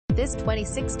This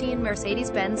 2016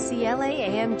 Mercedes-Benz CLA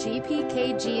AMG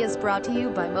Pkg is brought to you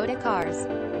by Moda Cars.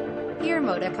 Here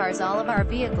Moda Cars, all of our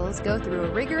vehicles go through a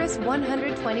rigorous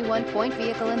 121-point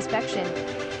vehicle inspection.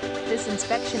 This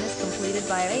inspection is completed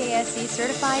by AASE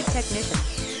certified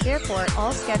technicians. Therefore,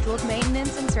 all scheduled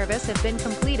maintenance and service have been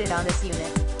completed on this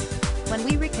unit. When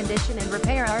we recondition and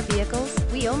repair our vehicles,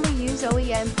 we only use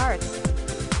OEM parts.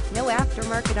 No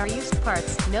aftermarket or used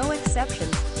parts, no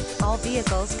exceptions. All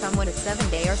vehicles come with a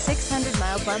 7-day or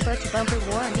 600-mile bumper-to-bumper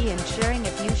warranty, ensuring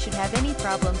if you should have any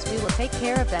problems we will take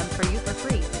care of them for you for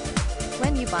free.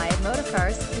 When you buy at Moda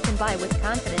Cars, you can buy with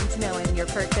confidence knowing your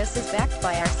purchase is backed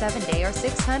by our 7-day or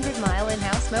 600-mile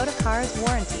in-house Moda Cars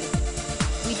warranty.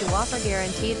 We do offer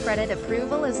guaranteed credit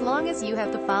approval as long as you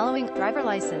have the following: driver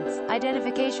license,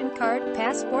 identification card,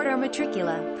 passport or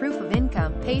matricula, proof of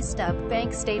income, pay stub,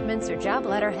 bank statements or job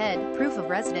letterhead, proof of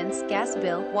residence, gas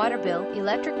bill, water bill,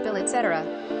 electric bill, etc.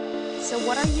 So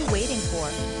what are you waiting for?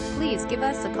 Please give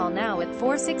us a call now at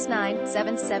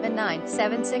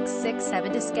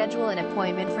 469-779-7667 to schedule an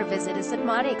appointment, or visit us at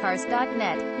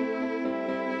modacars.net.